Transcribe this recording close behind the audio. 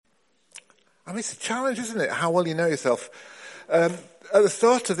I mean, it's a challenge, isn't it? How well you know yourself. At the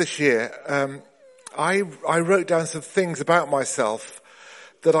start of this year, I wrote down some things about myself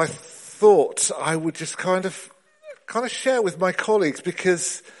that I thought I would just kind of share with my colleagues,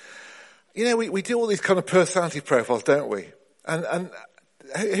 because, you know, we do all these kind of personality profiles, don't we? And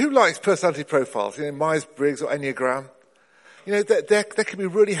who likes personality profiles? You know, Myers-Briggs or Enneagram. You know, they can be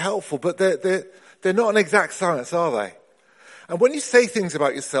really helpful, but they're not an exact science, are they? And when you say things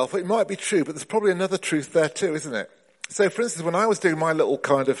about yourself, it might be true, but there's probably another truth there too, isn't it? So, for instance, when I was doing my little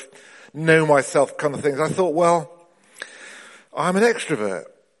kind of know myself kind of things, I thought, well, I'm an extrovert.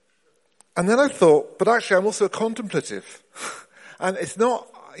 And then I thought, but actually I'm also a contemplative. And it's not,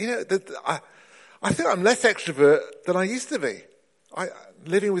 you know, I think I'm less extrovert than I used to be.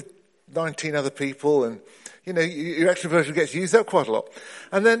 Living with 19 other people, and, you know, your extroversion gets used up quite a lot.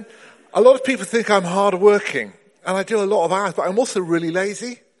 And then a lot of people think I'm hard-working, and I do a lot of hours, but I'm also really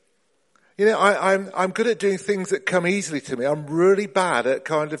lazy. You know, I'm good at doing things that come easily to me. I'm really bad at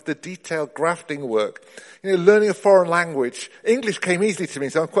kind of the detailed grafting work. You know, learning a foreign language. English came easily to me,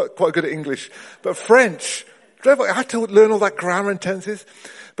 so I'm quite good at English. But French, I had to learn all that grammar and tenses.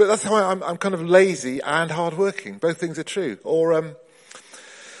 But that's how I'm kind of lazy and hard-working. Both things are true. Or,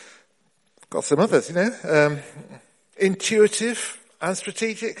 got some others, you know. Intuitive and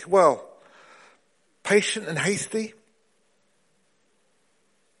strategic. Well, patient and hasty.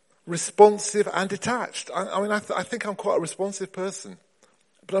 Responsive and detached. I mean, I think I'm quite a responsive person,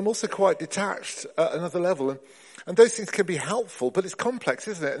 but I'm also quite detached at another level. And those things can be helpful, but it's complex,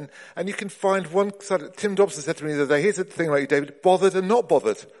 isn't it? And you can find one side. Tim Dobson said to me the other day, here's the thing about you, David, bothered and not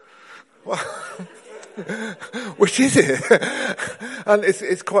bothered. Well, which is it? And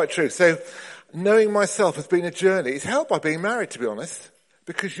it's quite true. So knowing myself has been a journey. It's helped by being married, to be honest,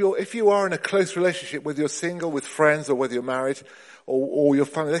 because if you are in a close relationship, whether you're single, with friends, or whether you're married, or your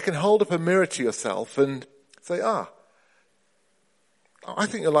family, they can hold up a mirror to yourself and say, I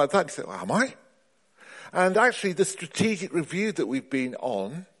think you're like that. You say, well, am I? And actually, the strategic review that we've been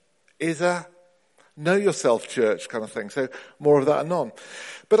on is a know yourself church kind of thing. So more of that anon.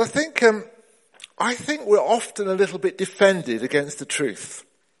 But I think we're often a little bit defended against the truth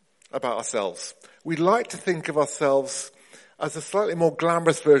about ourselves. We like to think of ourselves as a slightly more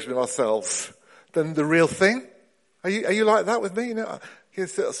glamorous version of ourselves than the real thing. Are you like that with me? You know,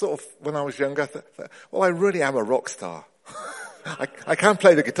 sort of when I was younger, I thought, well, I really am a rock star. I can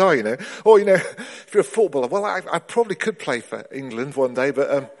play the guitar, you know. Or, you know, if you're a footballer, well, I probably could play for England one day,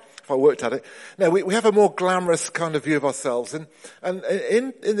 but if I worked at it. No, we have a more glamorous kind of view of ourselves. And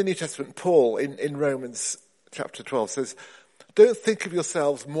in the New Testament, Paul in Romans chapter 12 says, don't think of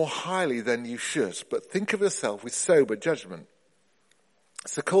yourselves more highly than you should, but think of yourself with sober judgment.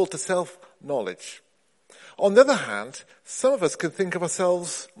 It's a call to self-knowledge. On the other hand, some of us can think of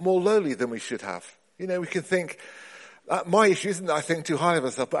ourselves more lowly than we should have. You know, we can think, my issue isn't that I think too highly of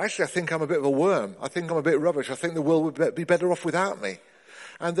myself, but actually I think I'm a bit of a worm. I think I'm a bit rubbish. I think the world would be better off without me.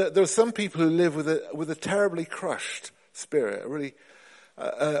 And there are some people who live with a terribly crushed spirit,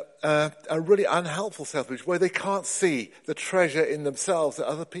 a really unhelpful self-image, where they can't see the treasure in themselves that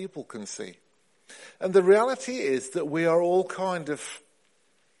other people can see. And the reality is that we are all kind of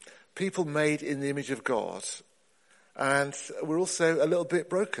people made in the image of God, and we're also a little bit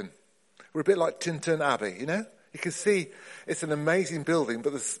broken. We're a bit like Tintern Abbey, you know? You can see it's an amazing building,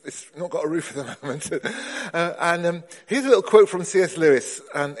 but it's not got a roof at the moment. Here's a little quote from C.S. Lewis,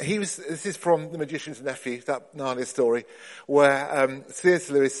 and this is from The Magician's Nephew, that Narnia story, where C.S.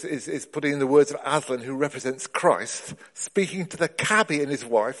 Lewis is putting in the words of Aslan, who represents Christ, speaking to the cabbie and his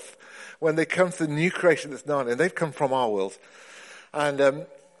wife when they come to the new creation that's Narnia, and they've come from our world. And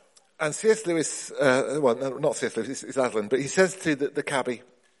C.S. Lewis, not C.S. Lewis, it's Aslan, but he says to the cabbie,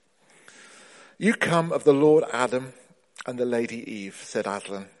 you come of the Lord Adam and the Lady Eve, said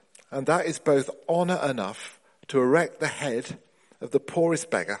Aslan, and that is both honour enough to erect the head of the poorest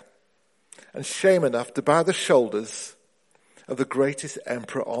beggar and shame enough to bow the shoulders of the greatest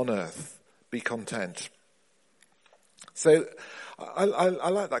emperor on earth. Be content. So I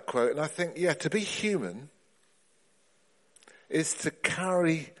like that quote, and I think, to be human is to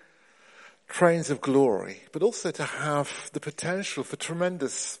carry trains of glory, but also to have the potential for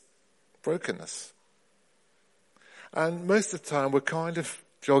tremendous brokenness. And most of the time we're kind of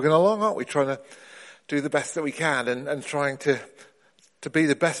jogging along, aren't we? Trying to do the best that we can and trying to be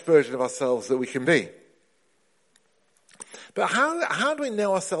the best version of ourselves that we can be. But how do we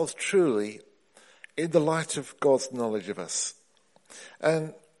know ourselves truly in the light of God's knowledge of us?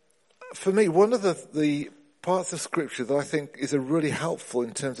 And for me, one of the parts of Scripture that I think is a really helpful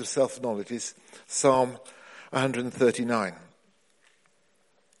in terms of self-knowledge is Psalm 139.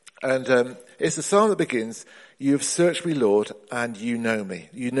 And it's the psalm that begins, "You have searched me, Lord, and you know me.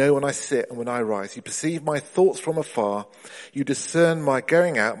 You know when I sit and when I rise. You perceive my thoughts from afar. You discern my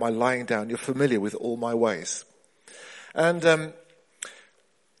going out, my lying down. You're familiar with all my ways." And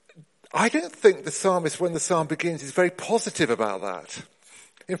I don't think the psalmist, when the psalm begins, is very positive about that.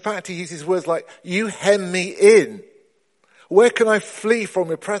 In fact, he uses words like, "You hem me in. Where can I flee from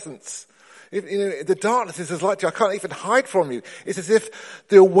your presence? The darkness is as light to you. I can't even hide from you." It's as if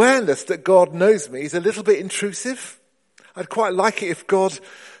the awareness that God knows me is a little bit intrusive. I'd quite like it if God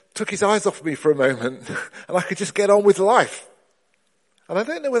took his eyes off me for a moment and I could just get on with life. And I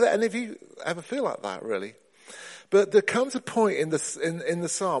don't know whether any of you ever feel like that, really. But there comes a point in the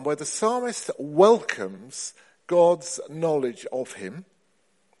psalm where the psalmist welcomes God's knowledge of him.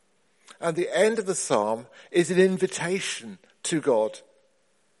 And the end of the psalm is an invitation to God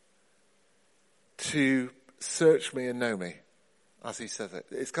to search me and know me, as he says it.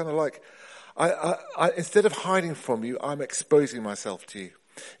 It's kind of like, I instead of hiding from you, I'm exposing myself to you.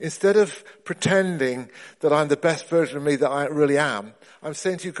 Instead of pretending that I'm the best version of me that I really am, I'm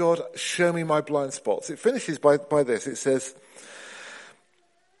saying to you, God, show me my blind spots. It finishes by this. It says,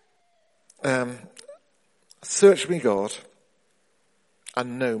 "Search me, God,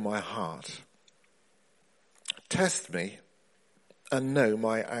 and know my heart. Test me and know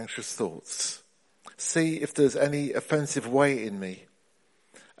my anxious thoughts. See if there's any offensive way in me,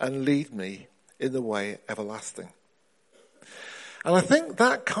 and lead me in the way everlasting." And I think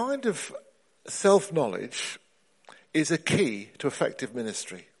that kind of self-knowledge is a key to effective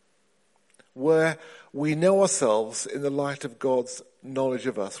ministry, where we know ourselves in the light of God's knowledge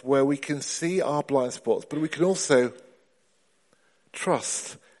of us, where we can see our blind spots, but we can also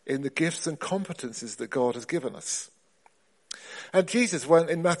trust in the gifts and competencies that God has given us. And Jesus, when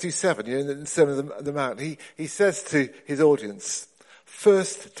in Matthew 7, in the Sermon on the Mount, he says to his audience,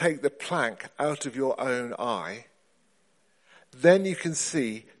 "First take the plank out of your own eye, then you can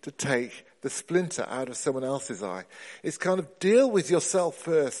see to take the splinter out of someone else's eye." It's kind of deal with yourself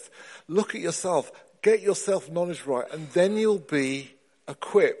first, look at yourself, get your self-knowledge right, and then you'll be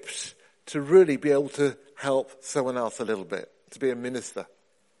equipped to really be able to help someone else a little bit, to be a minister.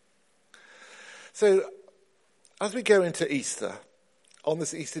 So, as we go into Easter, on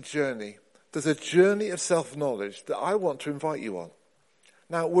this Easter journey, there's a journey of self-knowledge that I want to invite you on.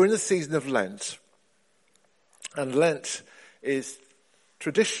 Now, we're in the season of Lent, and Lent is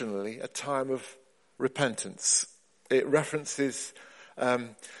traditionally a time of repentance. It references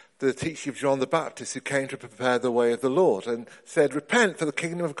the teaching of John the Baptist, who came to prepare the way of the Lord and said, "Repent, for the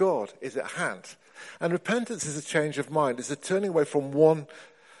kingdom of God is at hand." And repentance is a change of mind. It's a turning away from one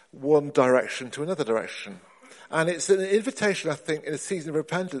direction to another direction. And it's an invitation, I think, in a season of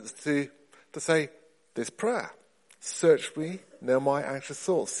repentance to say this prayer: "Search me, know my anxious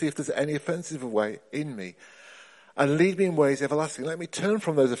thoughts, see if there's any offensive way in me, and lead me in ways everlasting." Let me turn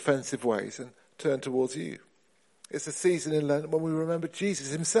from those offensive ways and turn towards you. It's a season in Lent when we remember Jesus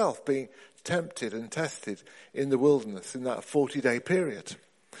himself being tempted and tested in the wilderness in that 40-day period.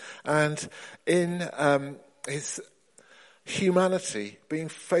 And in his humanity, being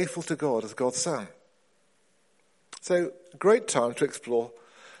faithful to God as God's Son. So, great time to explore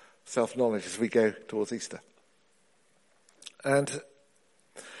self-knowledge as we go towards Easter. And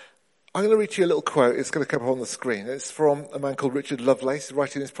I'm going to read you a little quote. It's going to come up on the screen. It's from a man called Richard Lovelace,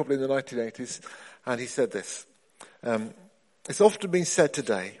 writing this probably in the 1980s. And he said this: "It's often been said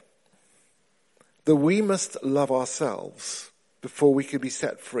today that we must love ourselves before we can be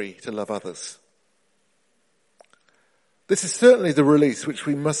set free to love others. This is certainly the release which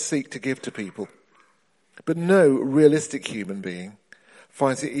we must seek to give to people. But no realistic human being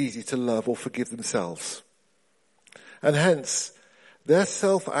finds it easy to love or forgive themselves. And hence, their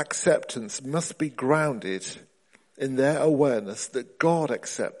self-acceptance must be grounded in their awareness that God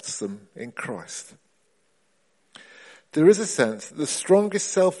accepts them in Christ. There is a sense that the strongest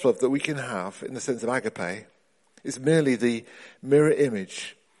self-love that we can have, in the sense of agape, is merely the mirror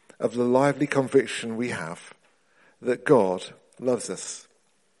image of the lively conviction we have that God loves us."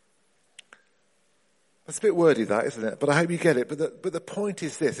 That's a bit wordy, that, isn't it? But I hope you get it. But the point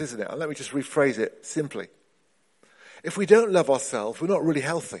is this, isn't it? And let me just rephrase it simply. If we don't love ourselves, we're not really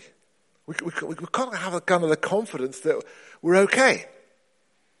healthy. We can't have a kind of the confidence that we're okay.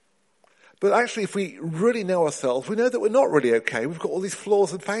 But actually, if we really know ourselves, we know that we're not really okay. We've got all these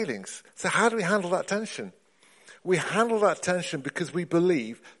flaws and failings. So how do we handle that tension? We handle that tension because we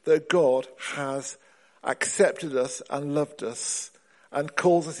believe that God has accepted us and loved us and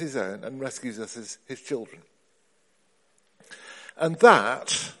calls us his own and rescues us as his children. And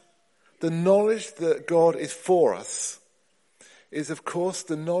that, the knowledge that God is for us, is, of course,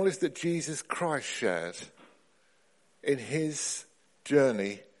 the knowledge that Jesus Christ shared in his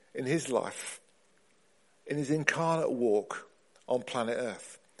journey, in his life, in his incarnate walk on planet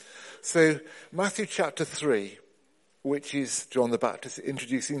Earth. So Matthew chapter 3, which is John the Baptist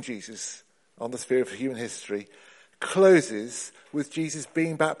introducing Jesus on the sphere of human history, closes with Jesus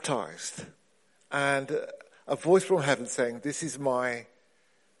being baptized and a voice from heaven saying, "This is my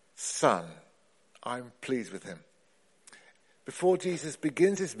son. I'm pleased with him." Before Jesus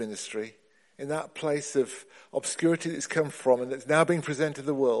begins his ministry, in that place of obscurity that's come from and that's now being presented to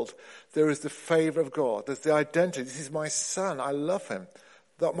the world, there is the favor of God. There's the identity. This is my son. I love him.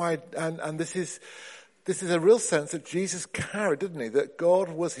 And this is a real sense that Jesus carried, didn't he? That God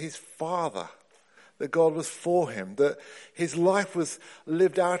was his father. That God was for him. That his life was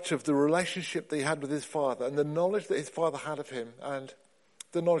lived out of the relationship that he had with his father and the knowledge that his father had of him and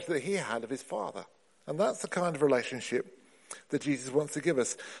the knowledge that he had of his father. And that's the kind of relationship that Jesus wants to give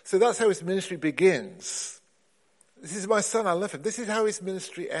us. So that's how his ministry begins. This is my son, I love him. This is how his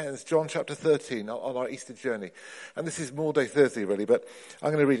ministry ends, John chapter 13, on our Easter journey. And this is Maundy Thursday, really, but I'm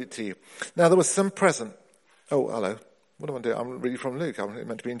going to read it to you. Now, there was some present. Oh, hello. What am I doing? I'm reading from Luke. I'm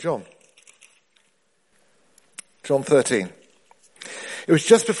meant to be in John. John 13. It was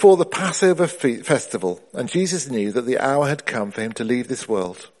just before the Passover festival, and Jesus knew that the hour had come for him to leave this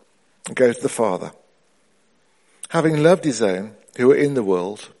world and go to the Father. Having loved his own, who were in the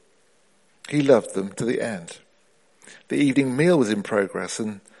world, he loved them to the end. The evening meal was in progress,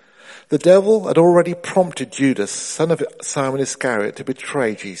 and the devil had already prompted Judas, son of Simon Iscariot, to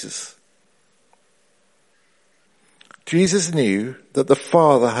betray Jesus. Jesus knew that the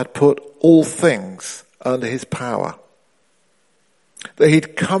Father had put all things under his power, that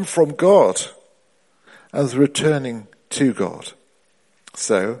he'd come from God and was returning to God.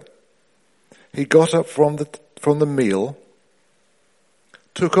 So he got up from the meal,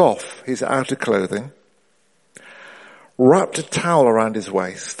 took off his outer clothing, wrapped a towel around his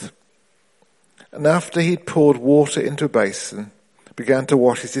waist, and after he'd poured water into a basin, began to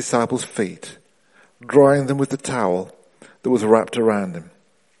wash his disciples' feet, drying them with the towel that was wrapped around him.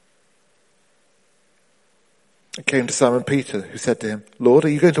 It came to Simon Peter, who said to him, "Lord, are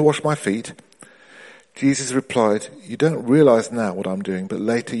you going to wash my feet?" Jesus replied, "You don't realize now what I'm doing, but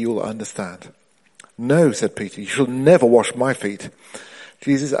later you'll understand." "No," said Peter, "you shall never wash my feet."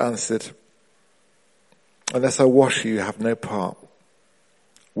 Jesus answered, "Unless I wash you, you have no part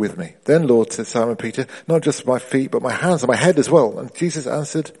with me." "Then, Lord," said Simon Peter, "not just my feet, but my hands and my head as well." And Jesus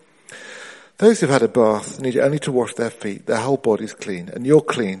answered, "Those who've had a bath need only to wash their feet. Their whole body's clean, and you're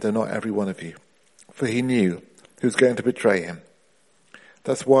clean, though not every one of you." For he knew who was going to betray him.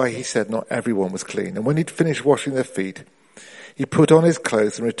 That's why he said not everyone was clean. And when he'd finished washing their feet, he put on his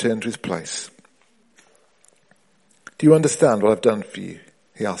clothes and returned to his place. "Do you understand what I've done for you?"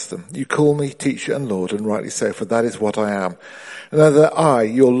 he asked them. "You call me teacher and Lord, and rightly so, for that is what I am. And now that I,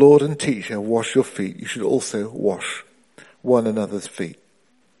 your Lord and teacher, have washed your feet, you should also wash one another's feet.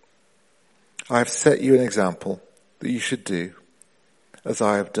 I have set you an example that you should do as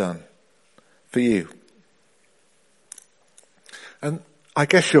I have done for you." And I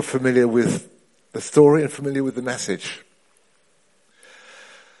guess you're familiar with the story and familiar with the message.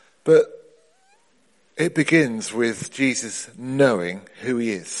 But it begins with Jesus knowing who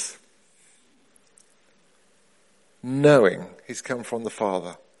he is. Knowing he's come from the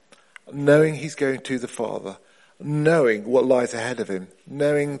Father. Knowing he's going to the Father. Knowing what lies ahead of him.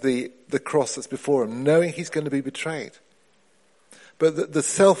 Knowing the cross that's before him. Knowing he's going to be betrayed. But the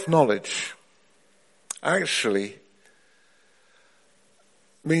self-knowledge actually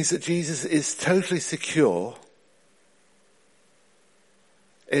means that Jesus is totally secure.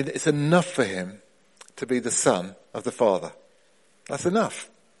 It's enough for him to be the Son of the Father. That's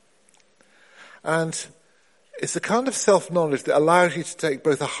enough. And it's the kind of self-knowledge that allows you to take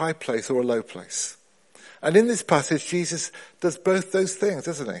both a high place or a low place. And in this passage, Jesus does both those things,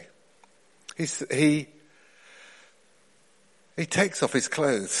 doesn't he? He takes off his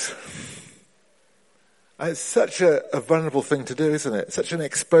clothes. And it's such a vulnerable thing to do, isn't it? Such an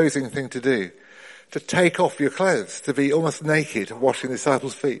exposing thing to do. To take off your clothes, to be almost naked, washing the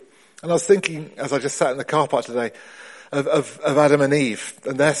disciples' feet. And I was thinking, as I just sat in the car park today, of Adam and Eve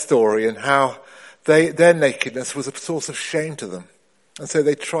and their story and how their nakedness was a source of shame to them. And so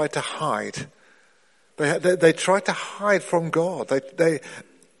they tried to hide. They tried to hide from God.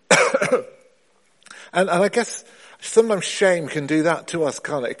 And I guess sometimes shame can do that to us,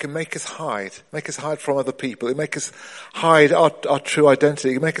 can't it? It can make us hide from other people. It make us hide our true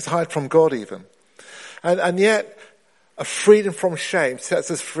identity. It can make us hide from God even. And yet, a freedom from shame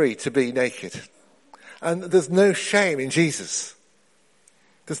sets us free to be naked. And there's no shame in Jesus.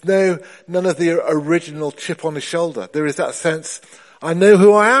 There's none of the original chip on his shoulder. There is that sense, I know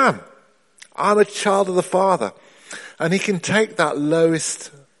who I am. I'm a child of the Father. And he can take that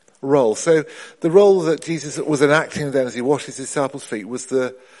lowest role. So the role that Jesus was enacting then as he washed his disciples' feet was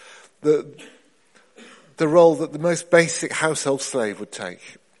the role that the most basic household slave would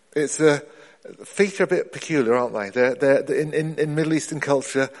take. Feet are a bit peculiar, aren't they? They're in Middle Eastern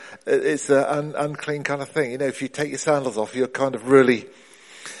culture, it's an unclean kind of thing. You know, if you take your sandals off, you're kind of really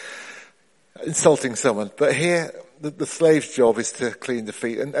insulting someone. But here, the slave's job is to clean the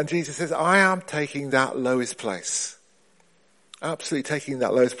feet. And Jesus says, I am taking that lowest place. Absolutely taking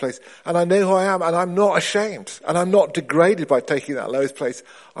that lowest place. And I know who I am, and I'm not ashamed. And I'm not degraded by taking that lowest place.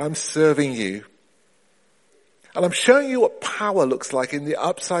 I'm serving you. And I'm showing you what power looks like in the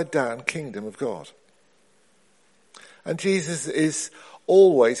upside down kingdom of God. And Jesus is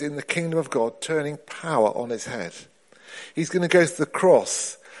always in the kingdom of God turning power on his head. He's going to go to the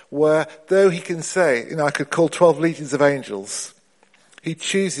cross where, though he can say, I could call 12 legions of angels, he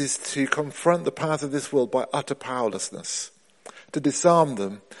chooses to confront the powers of this world by utter powerlessness, to disarm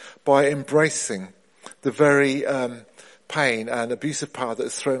them by embracing the very pain and abuse of power that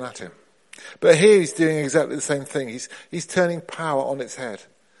is thrown at him. But here he's doing exactly the same thing. He's turning power on its head.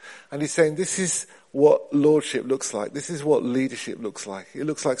 And he's saying, this is what lordship looks like. This is what leadership looks like. It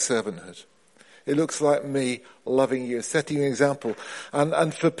looks like servanthood. It looks like me loving you, setting you an example.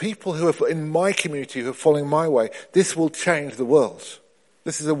 And for people who are in my community, who are following my way, this will change the world.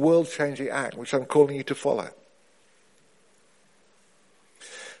 This is a world-changing act, which I'm calling you to follow.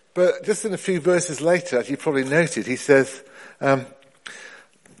 But just in a few verses later, as you probably noted, he says, get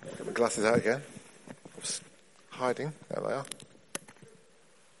my glasses out again. Oops, hiding. There they are.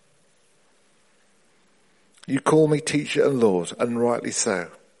 You call me teacher and Lord, and rightly so,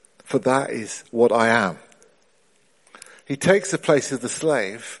 for that is what I am. He takes the place of the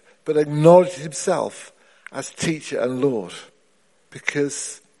slave, but acknowledges himself as teacher and Lord,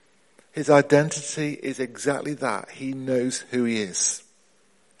 because his identity is exactly that. He knows who he is.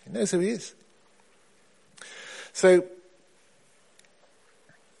 He knows who he is. So,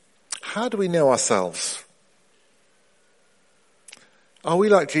 how do we know ourselves? Are we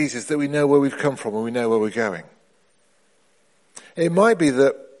like Jesus, that we know where we've come from and we know where we're going? It might be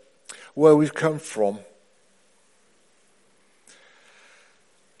that where we've come from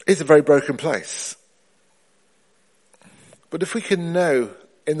is a very broken place. But if we can know,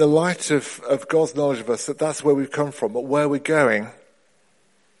 in the light of God's knowledge of us, that that's where we've come from, but where we're going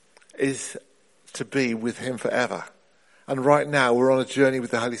is to be with him forever. And right now we're on a journey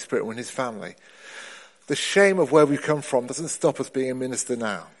with the Holy Spirit, we're in his family. The shame of where we've come from doesn't stop us being a minister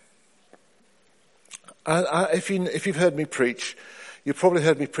now. If you've heard me preach, you've probably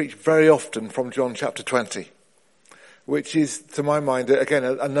heard me preach very often from John chapter 20, which is, to my mind, again,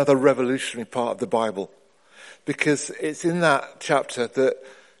 another revolutionary part of the Bible. Because it's in that chapter that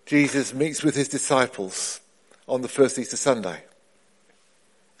Jesus meets with his disciples on the first Easter Sunday.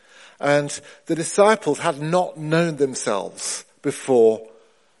 And the disciples had not known themselves before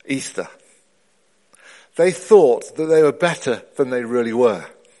Easter. They thought that they were better than they really were.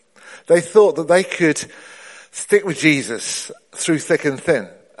 They thought that they could stick with Jesus through thick and thin.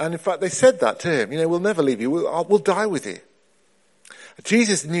 And in fact, they said that to him. We'll never leave you. We'll die with you.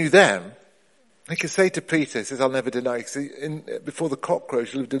 Jesus knew them. He could say to Peter, he says, I'll never deny you. Before the cock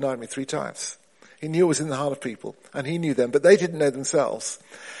crows, you'll have denied me 3 times. He knew it was in the heart of people. And he knew them. But they didn't know themselves.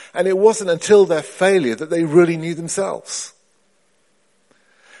 And it wasn't until their failure that they really knew themselves.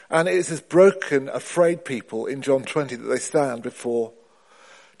 And it is this broken, afraid people in John 20 that they stand before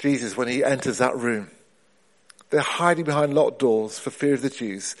Jesus when he enters that room. They're hiding behind locked doors for fear of the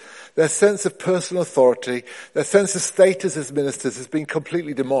Jews. Their sense of personal authority, their sense of status as ministers has been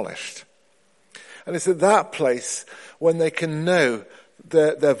completely demolished. And it's at that place when they can know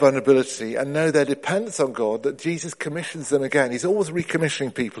their vulnerability and know their dependence on God that Jesus commissions them again. He's always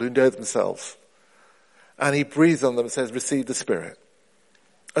recommissioning people who know themselves. And he breathes on them and says, receive the Spirit.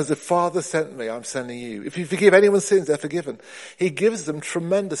 As the Father sent me, I'm sending you. If you forgive anyone's sins, they're forgiven. He gives them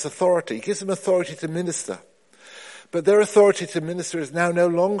tremendous authority. He gives them authority to minister. But their authority to minister is now no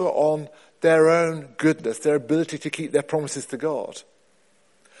longer on their own goodness, their ability to keep their promises to God,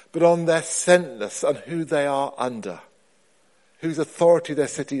 but on their sentness and who they are under, whose authority they're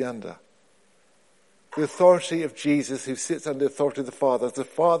sitting under. The authority of Jesus, who sits under the authority of the Father. As the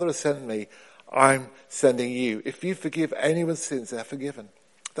Father has sent me, I'm sending you. If you forgive anyone's sins, they're forgiven.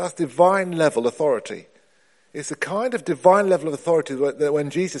 That's divine level authority. It's a kind of divine level of authority that when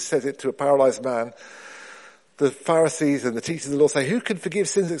Jesus says it to a paralyzed man, the Pharisees and the teachers of the law say, who can forgive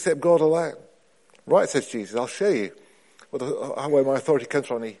sins except God alone? Right, says Jesus, I'll show you. where my authority comes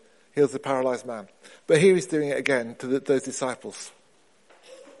from. He heals the paralyzed man. But here he's doing it again to those disciples.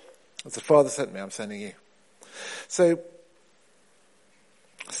 As the Father sent me, I'm sending you. So,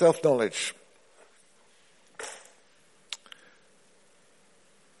 self-knowledge.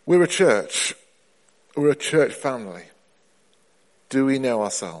 We're a church. We're a church family. Do we know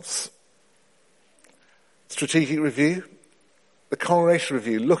ourselves? Strategic review. The congregation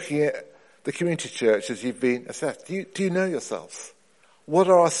review, looking at the community church as you've been assessed. Do you know yourselves? What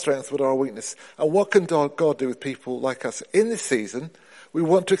are our strengths? What are our weaknesses? And what can God do with people like us? In this season, we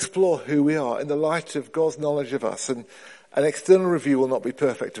want to explore who we are in the light of God's knowledge of us. And an external review will not be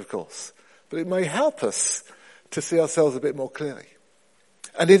perfect, of course. But it may help us to see ourselves a bit more clearly.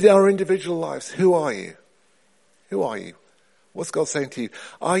 And in our individual lives, who are you? Who are you? What's God saying to you?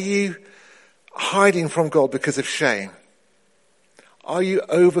 Are you hiding from God because of shame? Are you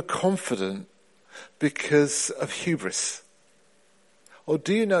overconfident because of hubris? Or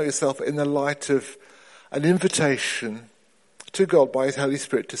do you know yourself in the light of an invitation to God by His Holy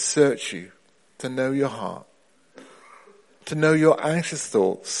Spirit to search you, to know your heart, to know your anxious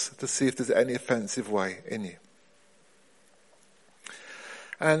thoughts, to see if there's any offensive way in you?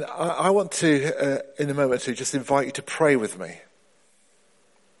 And I want to, in a moment or two, just invite you to pray with me.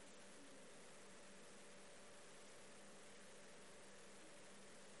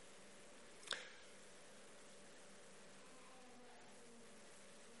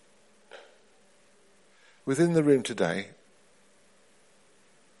 Within the room today,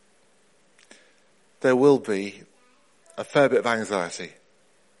 there will be a fair bit of anxiety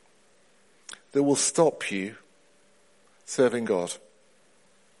that will stop you serving God.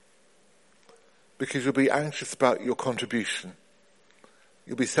 Because you'll be anxious about your contribution.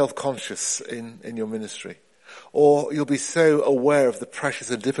 You'll be self-conscious in your ministry. Or you'll be so aware of the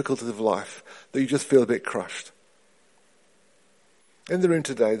pressures and difficulties of life that you just feel a bit crushed. In the room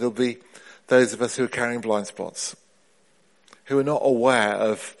today, there'll be those of us who are carrying blind spots, who are not aware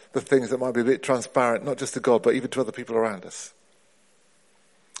of the things that might be a bit transparent, not just to God, but even to other people around us.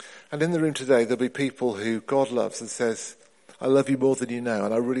 And in the room today, there'll be people who God loves and says, I love you more than you know,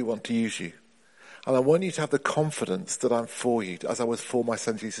 and I really want to use you. And I want you to have the confidence that I'm for you, as I was for my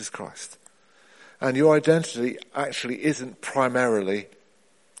son Jesus Christ. And your identity actually isn't primarily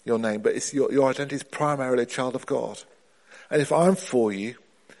your name, but it's your identity is primarily a child of God. And if I'm for you,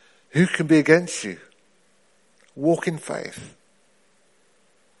 who can be against you? Walk in faith.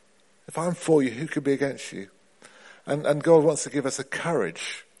 If I'm for you, who can be against you? And God wants to give us a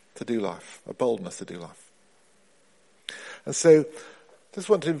courage to do life, a boldness to do life. And so, just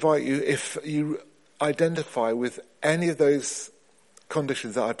want to invite you, if you identify with any of those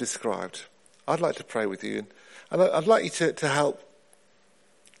conditions that I've described, I'd like to pray with you. And I'd like you to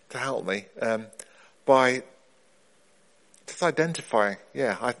help me by just identifying.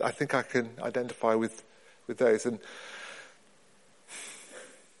 Yeah, I think I can identify with those. And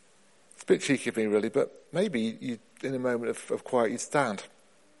it's a bit cheeky of me, really, but maybe you, in a moment of quiet, you'd stand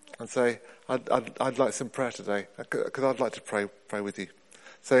and say, I'd like some prayer today, because I'd like to pray with you.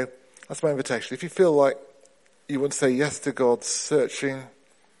 So that's my invitation. If you feel like you want to say yes to God's searching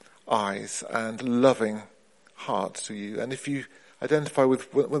eyes and loving heart to you, and if you identify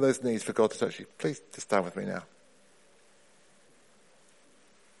with one of those needs for God to touch you, please just stand with me now.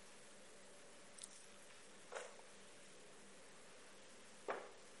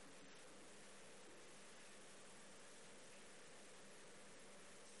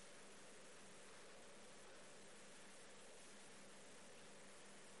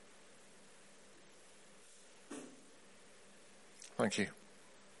 Thank you.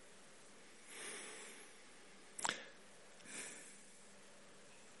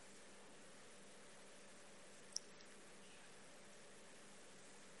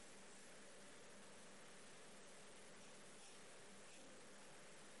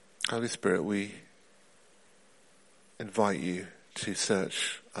 Holy Spirit, we invite you to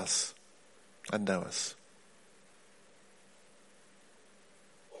search us and know us.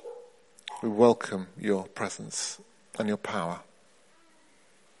 We welcome your presence and your power.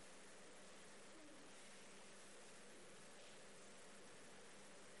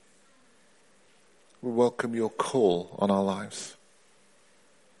 We welcome your call on our lives.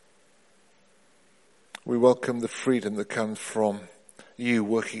 We welcome the freedom that comes from you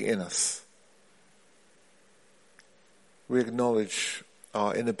working in us. We acknowledge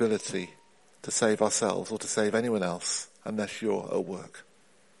our inability to save ourselves or to save anyone else unless you're at work.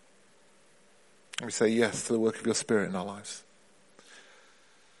 And we say yes to the work of your Spirit in our lives.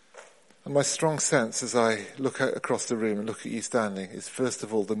 And my strong sense as I look out across the room and look at you standing is, first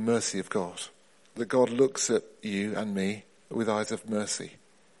of all, the mercy of God that God looks at you and me with eyes of mercy.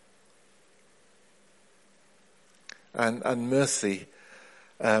 And mercy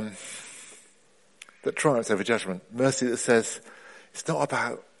that triumphs over judgment. Mercy that says it's not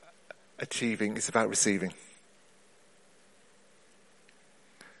about achieving, it's about receiving.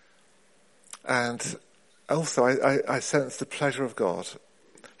 And also I sense the pleasure of God,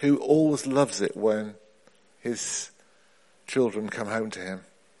 who always loves it when his children come home to him.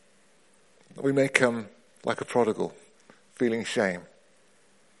 We may come like a prodigal, feeling shame.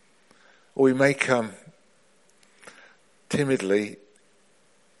 Or we may come timidly,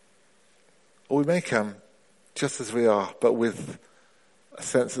 or we may come just as we are, but with a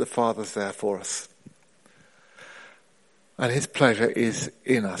sense that the Father's there for us. And his pleasure is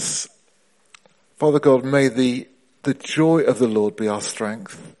in us. Father God, may the joy of the Lord be our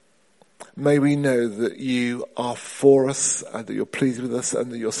strength. May we know that you are for us and that you're pleased with us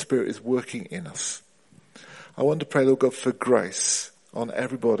and that your Spirit is working in us. I want to pray, Lord God, for grace on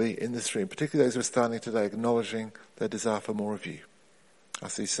everybody in this room, particularly those who are standing today acknowledging their desire for more of you. I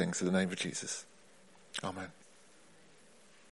ask these things in the name of Jesus. Amen.